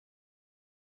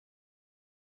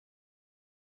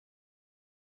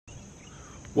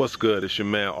What's good? It's your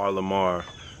man R. Lamar,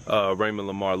 Raymond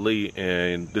Lamar Lee,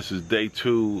 and this is day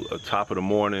 2, top of the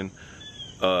morning,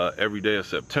 every day of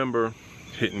September,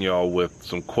 hitting y'all with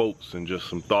some quotes and just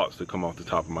some thoughts that come off the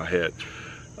top of my head.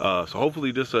 So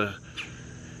hopefully this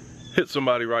hit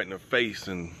somebody right in the face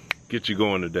and get you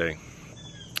going today.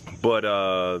 But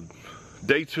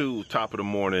day 2, top of the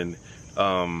morning,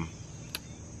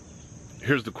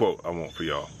 here's the quote I want for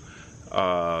y'all.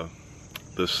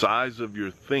 The size of your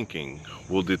thinking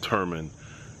will determine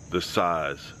the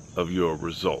size of your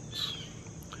results.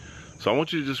 So I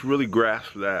want you to just really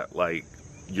grasp that. Like,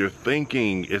 your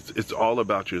thinking, it's all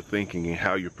about your thinking and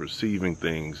how you're perceiving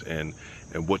things and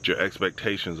what your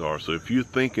expectations are. So if you're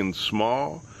thinking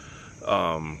small,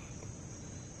 you're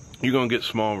gonna get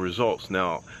small results.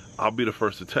 Now, I'll be the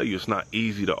first to tell you it's not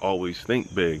easy to always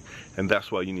think big, and that's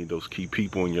why you need those key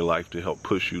people in your life to help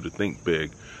push you to think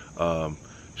big.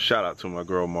 Shout out to my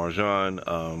girl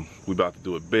Marjan. We about to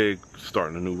do it big,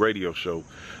 starting a new radio show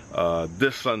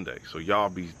this Sunday. So y'all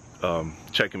be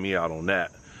checking me out on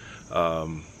that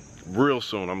real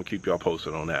soon. I'm gonna keep y'all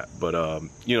posted on that. But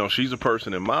you know, she's a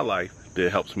person in my life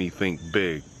that helps me think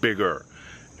bigger.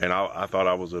 And I thought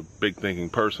I was a big thinking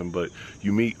person, but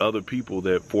you meet other people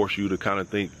that force you to kind of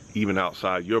think even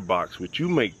outside your box, which you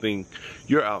may think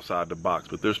you're outside the box,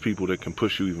 but there's people that can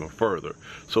push you even further.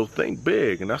 So think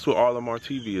big, and that's what R. Lamar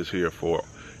TV is here for,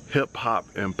 hip-hop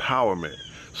empowerment.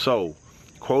 So,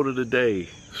 quote of the day,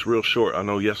 it's real short. I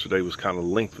know yesterday was kind of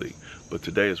lengthy, but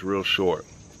today is real short.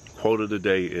 Quote of the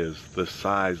day is, the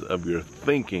size of your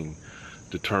thinking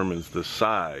determines the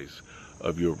size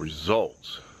of your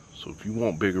results. So if you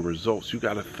want bigger results, you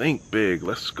gotta think big.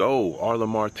 Let's go. R.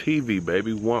 Lamar TV,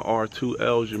 baby. 1 R, 2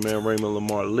 L's, your man Raymond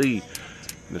Lamar Lee.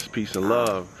 And it's peace and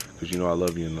love, because you know I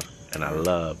love you and I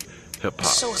love hip-hop.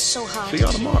 So hard. See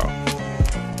y'all tomorrow.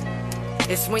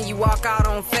 It's when you walk out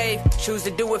on faith, choose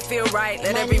to do what feel right,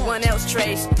 let everyone else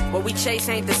trace. What we chase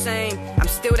ain't the same, I'm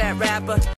still that rapper.